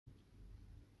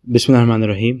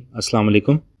Bismillahirrahmanirrahim. Assalamu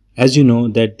alaikum. As you know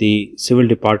that the civil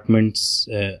department's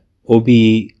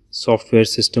OBE software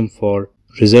system for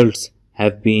results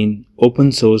have been open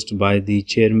sourced by the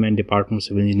chairman Department of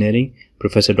Civil Engineering,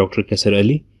 Professor Dr. Qaisar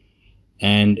Ali,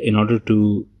 and in order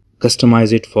to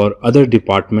customize it for other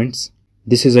departments,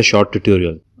 this is a short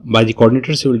tutorial. By the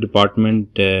coordinator civil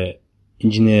department,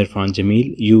 Engineer Irfan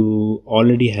Jamil, you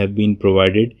already have been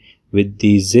provided with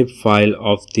the zip file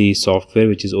of the software,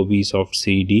 which is OBE Soft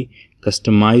CED,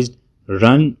 customized,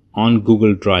 run on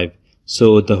Google Drive.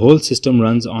 So the whole system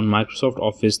runs on Microsoft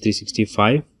Office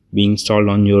 365, being installed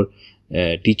on your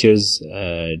teachers'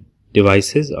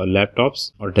 devices or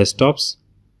laptops or desktops,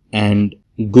 and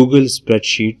Google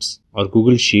Spreadsheets or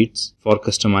Google Sheets for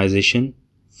customization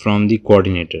from the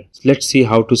coordinator. So let's see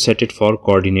how to set it for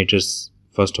coordinators.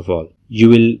 First of all, you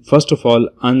will first of all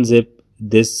unzip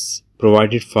this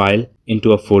provided file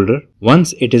into a folder.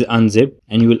 Once it is unzipped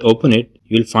and you will open it,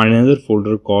 you will find another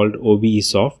folder called OBE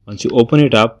Soft. Once you open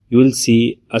it up, you will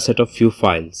see a set of few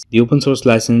files. The open source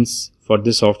license for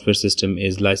this software system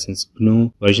is license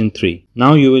GNU version 3.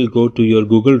 Now you will go to your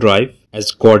Google Drive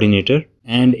as coordinator,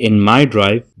 and in My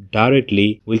Drive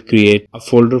directly will create a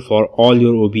folder for all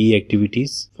your OBE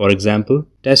activities. For example,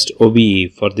 test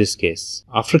OBE for this case.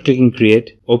 After clicking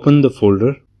create, open the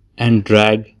folder and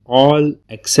drag all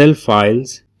Excel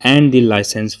files and the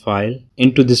license file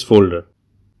into this folder.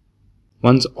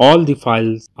 Once all the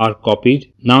files are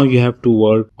copied, now you have to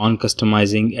work on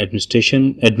customizing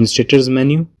administrator's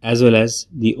menu as well as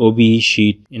the OBE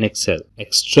sheet in Excel.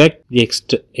 Extract the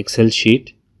Excel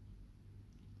sheet,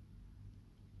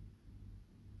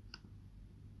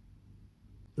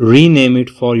 rename it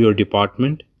for your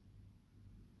department.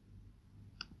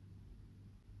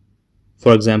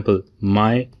 For example,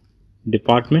 My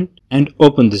Department, and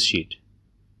open this sheet.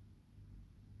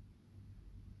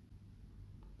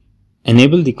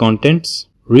 Enable the contents,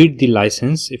 read the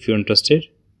license if you're interested.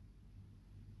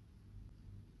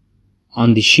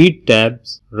 On the sheet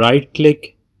tabs, right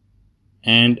click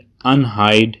and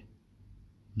unhide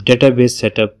database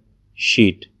setup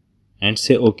sheet and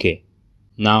say OK.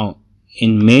 Now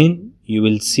in main you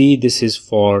will see this is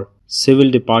for Civil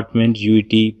Department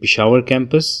UET Peshawar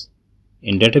campus.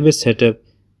 In database setup,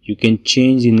 you can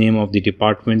change the name of the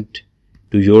department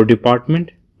to your department,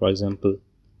 for example,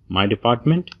 My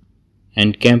Department,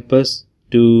 and campus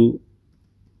to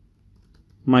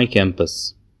My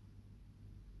Campus.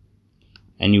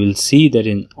 And you will see that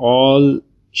in all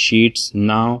sheets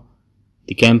now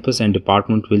the campus and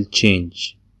department will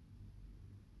change.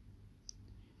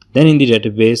 Then in the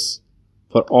database,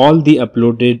 for all the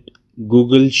uploaded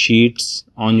Google Sheets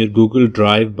on your Google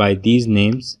Drive by these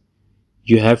names,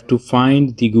 you have to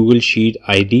find the Google Sheet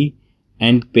ID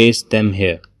and paste them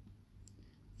here.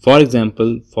 For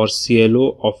example, for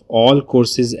CLO of all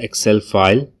courses Excel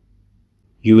file,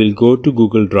 you will go to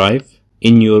Google Drive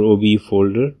in your OBE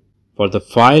folder. For the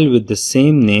file with the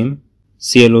same name,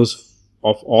 CLOs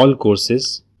of all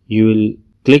courses, you will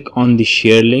click on the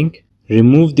share link,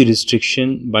 remove the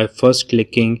restriction by first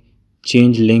clicking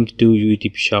change link to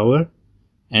UET Peshawar,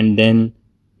 and then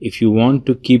if you want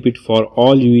to keep it for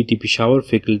all UET Peshawar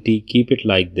faculty, keep it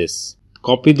like this.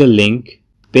 Copy the link,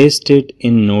 paste it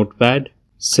in Notepad,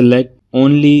 select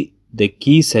only the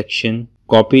key section,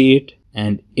 copy it,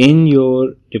 and in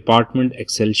your department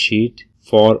Excel sheet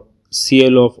for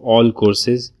CLO of all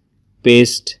courses,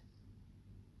 paste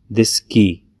this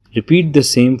key. Repeat the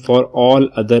same for all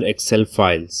other Excel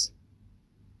files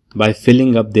by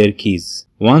filling up their keys.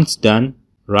 Once done,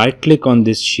 right click on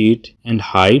this sheet and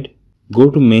hide. Go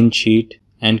to main sheet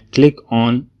and click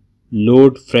on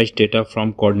load fresh data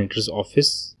from coordinator's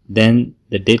office. Then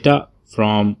the data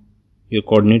from your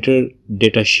coordinator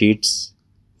data sheets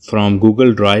from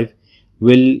Google Drive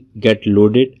will get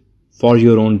loaded for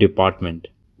your own department.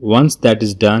 Once that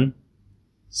is done,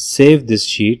 save this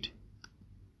sheet,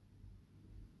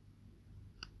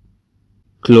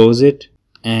 close it,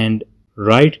 and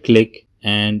right click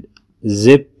and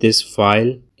zip this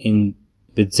file in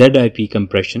with ZIP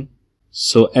compression,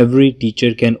 so every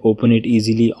teacher can open it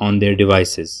easily on their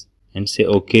devices, and say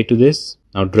OK to this.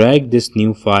 Now drag this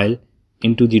new file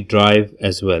into the drive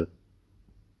as well.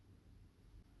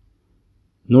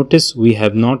 Notice we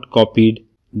have not copied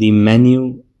the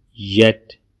menu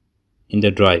yet in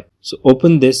the drive. So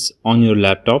open this on your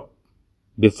laptop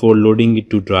before loading it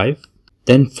to drive.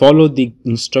 Then follow the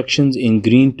instructions in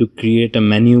green to create a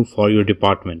menu for your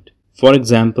department. For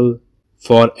example,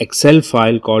 for Excel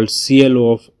file called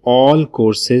CLO of all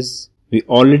courses, we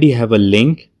already have a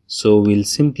link, so we'll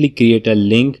simply create a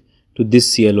link to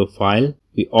this CLO file.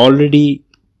 We already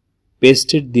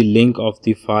pasted the link of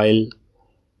the file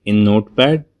in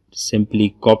Notepad,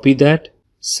 Simply copy that,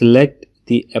 select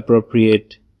the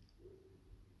appropriate,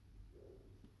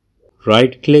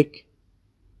 right click,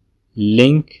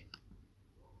 link,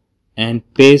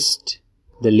 and paste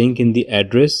the link in the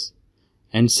address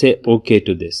and say OK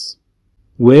to this.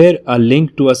 Where a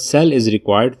link to a cell is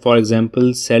required, for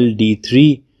example cell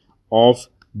D3 of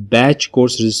batch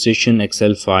course registration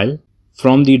Excel file,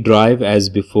 from the drive as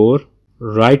before,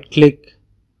 right click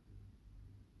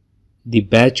the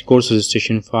batch course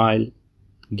registration file,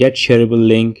 get shareable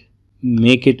link,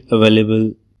 make it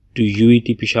available to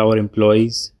UET Peshawar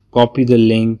employees, copy the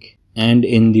link, and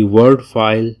in the Word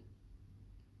file,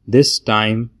 this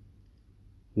time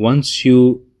once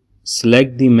you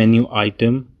select the menu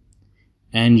item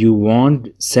and you want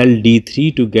cell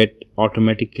D3 to get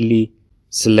automatically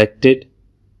selected,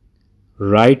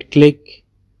 right click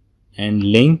and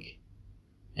link,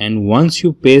 and once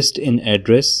you paste in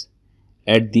address,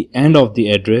 at the end of the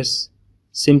address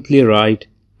simply write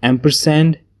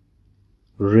ampersand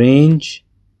range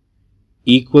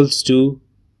equals to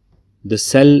the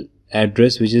cell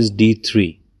address which is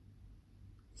D3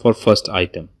 for first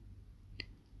item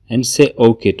and say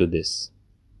OK to this.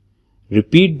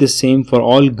 Repeat the same for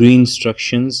all green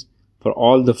instructions for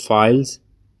all the files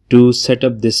to set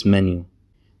up this menu.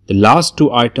 The last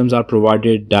two items are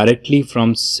provided directly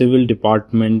from Civil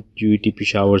Department UET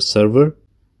Peshawar server,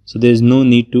 so there is no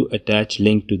need to attach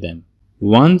link to them.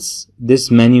 Once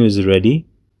this menu is ready,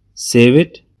 save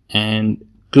it and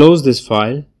close this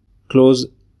file, close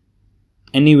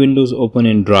any windows open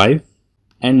in Drive,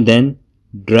 and then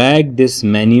drag this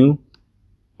menu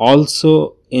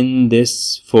also in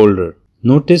this folder.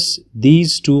 Notice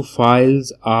these two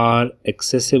files are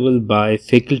accessible by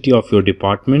faculty of your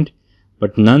department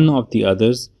but none of the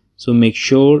others, so make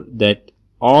sure that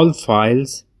all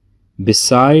files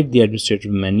beside the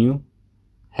administrative menu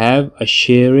have a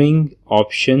sharing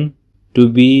option to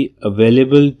be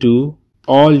available to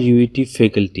all UET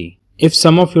faculty. If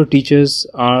some of your teachers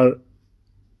are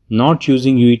not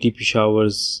using UET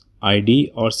Peshawar's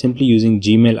ID or simply using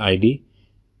Gmail ID,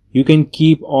 you can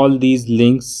keep all these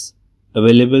links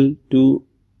available to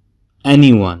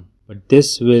anyone, but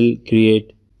this will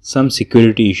create some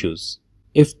security issues.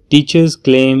 If teachers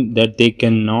claim that they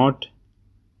cannot,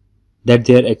 that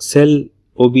their Excel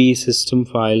OBE system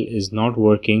file is not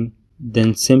working,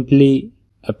 then simply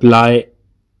apply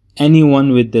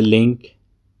anyone with the link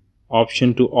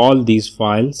option to all these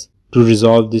files to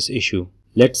resolve this issue.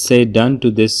 Let's say done to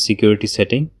this security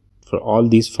setting for all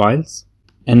these files,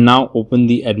 and now open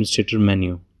the administrator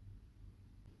menu.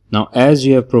 Now as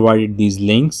you have provided these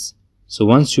links, so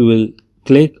once you will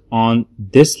click on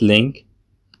this link,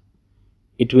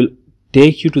 it will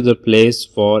take you to the place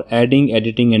for adding,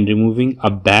 editing and removing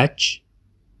a batch.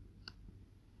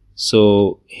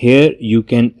 So here you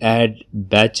can add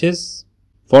batches.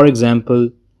 For example,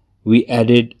 we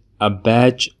added a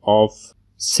batch of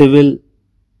Civil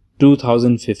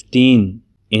 2015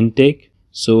 intake.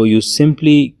 So you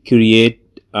simply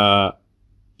create a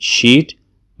sheet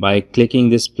by clicking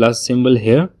this plus symbol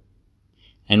here,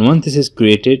 and once this is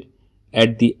created,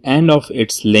 at the end of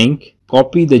its link,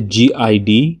 copy the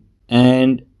GID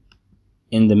and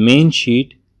in the main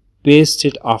sheet paste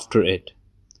it after it.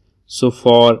 So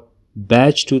for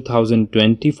batch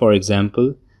 2020, for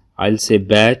example, I'll say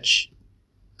batch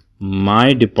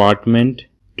my department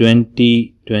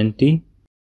 2020.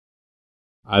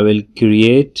 I will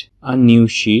create a new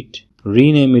sheet,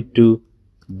 rename it to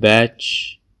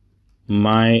batch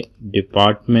my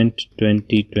department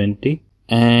 2020,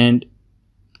 and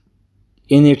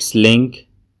in its link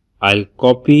I'll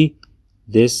copy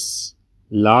this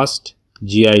last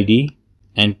GID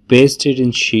and paste it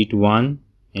in sheet 1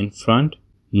 in front.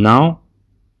 Now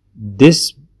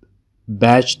this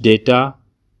batch data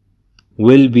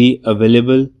will be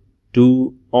available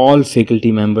to all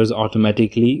faculty members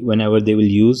automatically whenever they will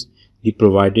use the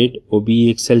provided OBE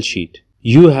Excel sheet.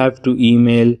 You have to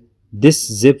email this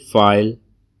zip file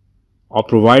or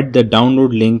provide the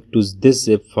download link to this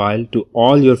zip file to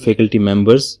all your faculty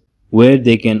members where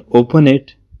they can open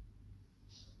it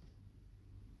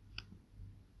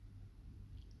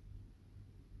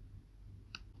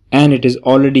and it is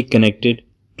already connected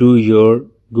to your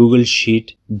Google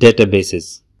Sheet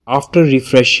databases. After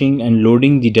refreshing and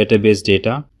loading the database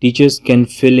data, teachers can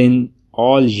fill in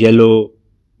all yellow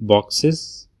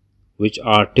boxes which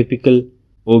are typical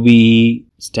OBE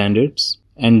standards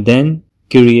and then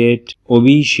create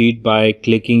OBE sheet by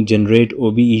clicking generate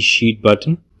OBE sheet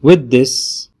button. With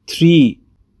this, 3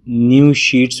 new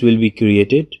sheets will be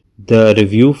created: the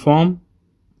review form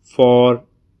for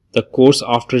the course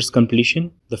after its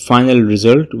completion, the final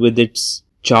result with its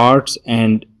charts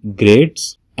and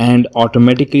grades, and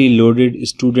automatically loaded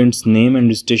student's name and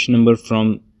registration number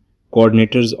from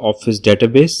coordinator's office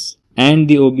database and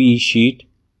the OBE sheet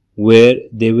where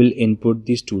they will input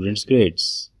the student's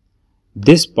grades.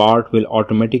 This part will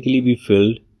automatically be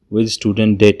filled with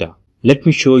student data. Let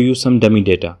me show you some dummy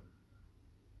data.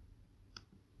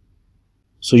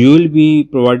 So you will be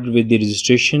provided with the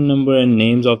registration number and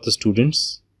names of the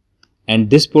students, and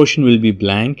this portion will be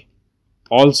blank.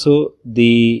 Also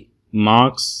the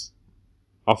marks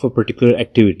of a particular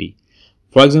activity.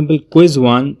 For example, quiz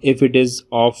 1, if it is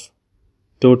of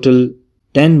total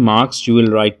 10 marks, you will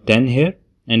write 10 here,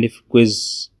 and if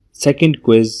second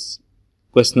quiz,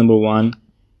 question number 1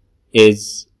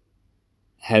 is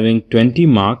having 20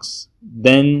 marks,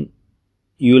 then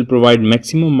you will provide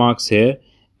maximum marks here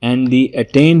and the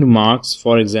attained marks,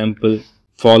 for example,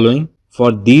 following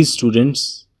for these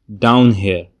students down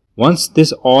here. Once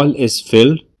this all is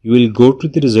filled, you will go to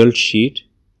the result sheet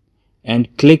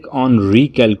and click on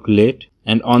recalculate,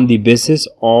 and on the basis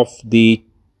of the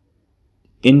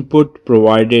input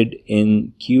provided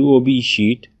in QOB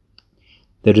sheet,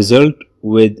 the result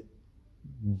with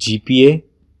GPA,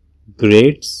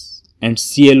 grades and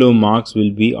CLO marks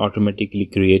will be automatically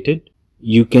created.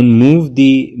 You can move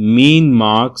the mean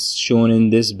marks shown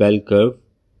in this bell curve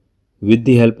with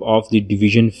the help of the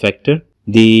division factor.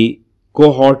 The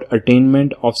cohort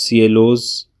attainment of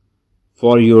CLOs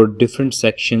for your different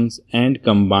sections and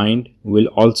combined will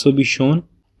also be shown,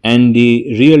 and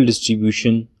the real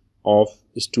distribution of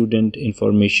student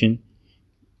information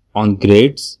on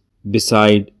grades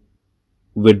beside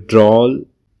withdrawal,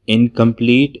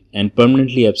 incomplete and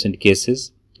permanently absent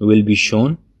cases will be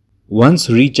shown. Once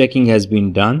rechecking has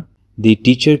been done, the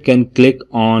teacher can click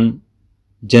on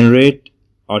generate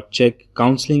or check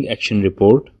counseling action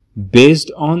report. Based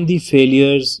on the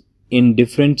failures in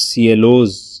different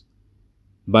CLOs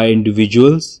by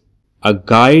individuals, a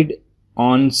guide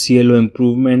on CLO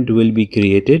improvement will be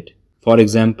created. For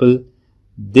example,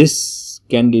 this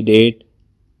candidate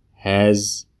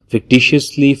has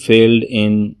fictitiously failed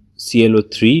in CLO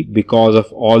 3 because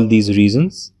of all these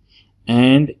reasons,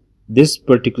 and this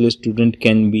particular student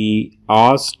can be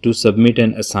asked to submit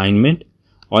an assignment,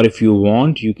 or if you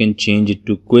want, you can change it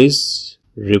to quiz,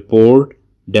 report,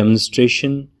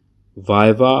 demonstration,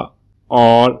 viva,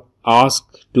 or ask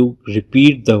to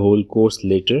repeat the whole course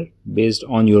later based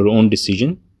on your own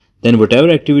decision. Then whatever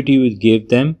activity you will give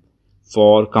them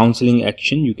for counseling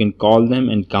action, you can call them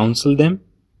and counsel them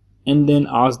and then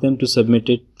ask them to submit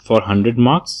it for 100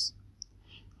 marks.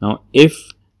 Now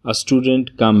if a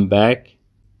student come back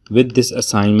with this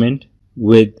assignment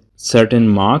with certain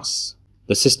marks,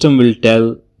 the system will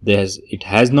tell it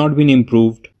has not been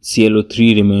improved, CLO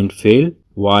 3 remained failed,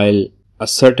 while a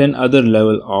certain other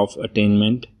level of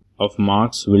attainment of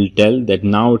marks will tell that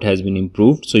now it has been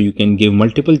improved. So you can give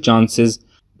multiple chances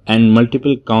and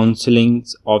multiple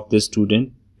counselings of the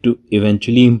student to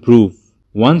eventually improve.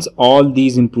 Once all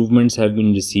these improvements have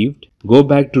been received, go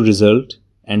back to result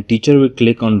and teacher will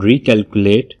click on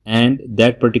recalculate, and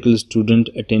that particular student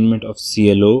attainment of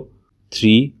CLO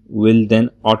 3 will then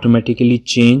automatically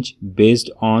change based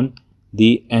on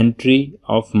the entry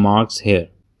of marks here.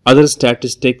 Other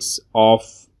statistics of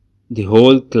the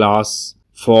whole class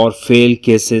for fail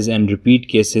cases and repeat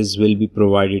cases will be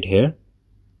provided here.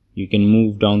 You can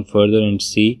move down further and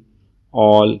see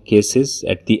all cases.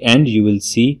 At the end you will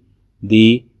see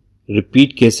the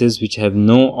repeat cases which have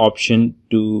no option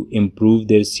to improve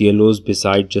their CLOs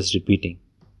beside just repeating.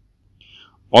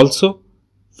 Also,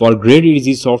 for Grade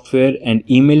Easy software and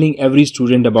emailing every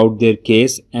student about their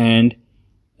case and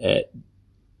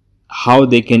how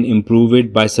they can improve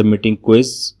it by submitting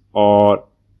quiz or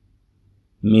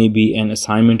maybe an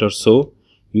assignment or so,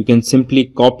 you can simply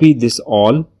copy this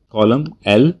all column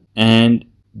L and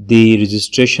the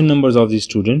registration numbers of the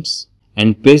students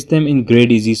and paste them in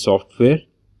Grade Easy software.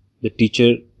 The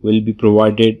teacher will be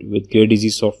provided with Grade Easy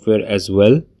software as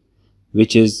well,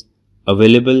 which is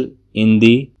available in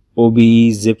the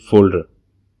OBE zip folder.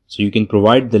 So you can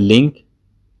provide the link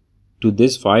to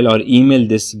this file or email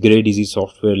this Grade Easy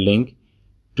software link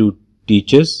to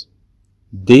teachers.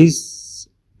 This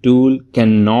tool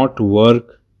cannot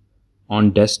work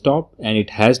on desktop and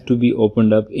it has to be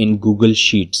opened up in Google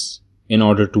Sheets in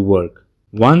order to work.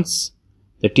 Once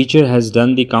the teacher has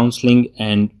done the counseling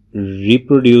and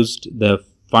reproduced the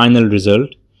final result,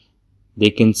 they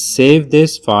can save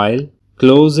this file,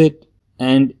 close it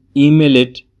and email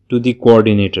it to the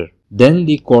coordinator. Then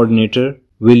the coordinator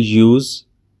will use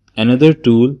another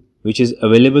tool which is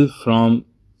available from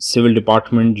Civil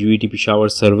Department UET Peshawar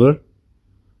server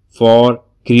for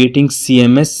creating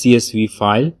CMS CSV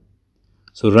file.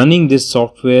 So running this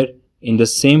software in the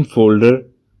same folder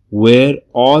where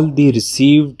all the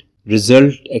received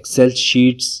result Excel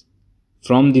sheets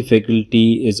from the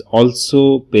faculty is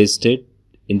also pasted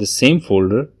in the same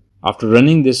folder. After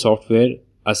running this software,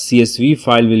 a CSV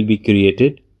file will be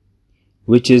created,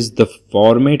 which is the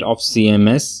format of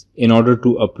CMS in order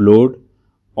to upload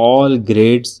all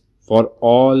grades for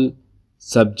all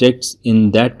subjects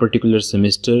in that particular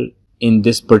semester in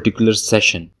this particular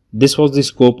session. This was the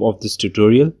scope of this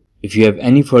tutorial. If you have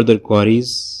any further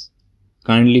queries,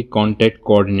 kindly contact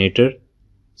Coordinator,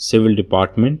 Civil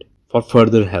Department for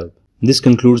further help. This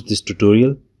concludes this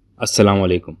tutorial. Assalamu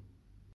alaikum.